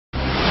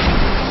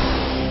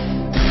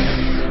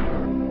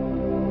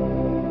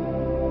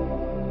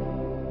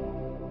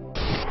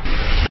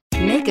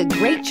a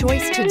great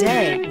choice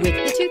today with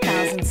the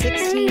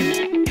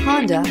 2016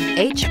 Honda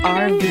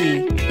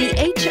HR-V. The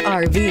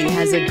HR-V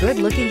has a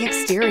good-looking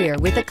exterior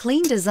with a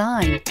clean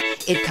design.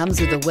 It comes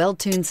with a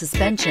well-tuned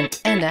suspension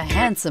and a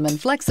handsome and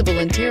flexible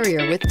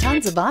interior with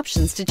tons of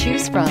options to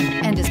choose from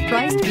and is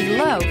priced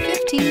below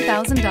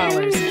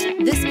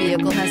 $15,000. This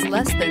vehicle has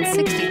less than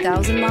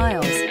 60,000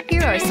 miles.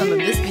 Here are some of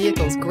this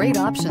vehicle's great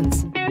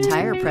options: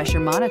 tire pressure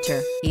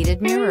monitor,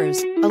 heated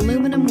mirrors,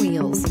 aluminum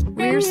wheels,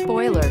 rear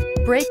spoiler,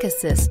 brake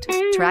assist,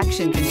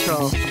 traction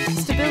control,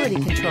 stability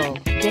control,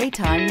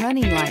 daytime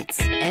running lights,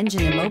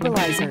 engine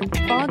immobilizer,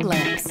 fog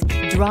lamps.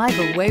 Drive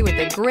away with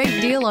a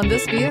great deal on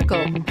this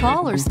vehicle.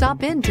 Call or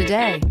stop in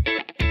today.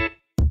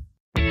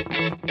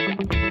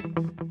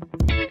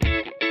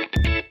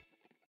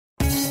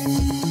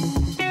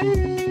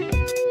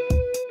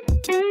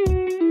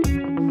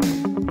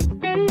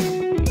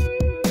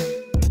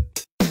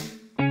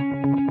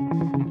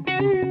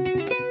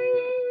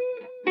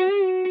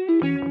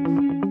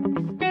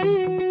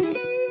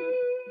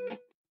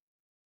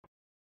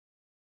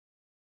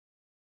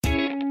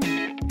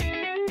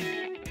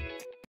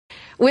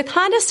 With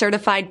Honda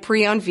Certified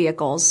pre-owned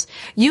vehicles,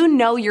 you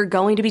know you're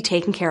going to be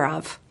taken care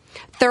of.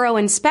 Thorough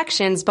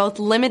inspections, both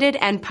limited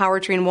and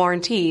powertrain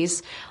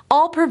warranties,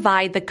 all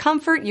provide the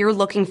comfort you're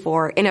looking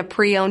for in a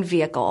pre-owned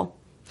vehicle.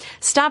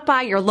 Stop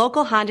by your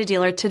local Honda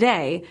dealer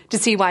today to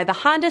see why the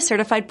Honda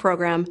Certified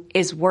program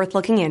is worth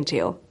looking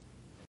into.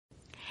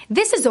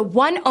 This is a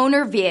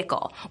one-owner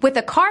vehicle with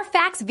a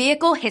CARFAX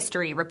Vehicle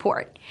History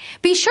Report.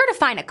 Be sure to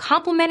find a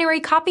complimentary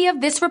copy of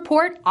this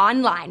report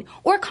online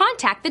or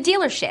contact the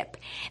dealership.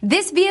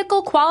 This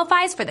vehicle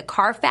qualifies for the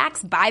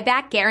CARFAX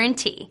Buyback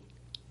Guarantee.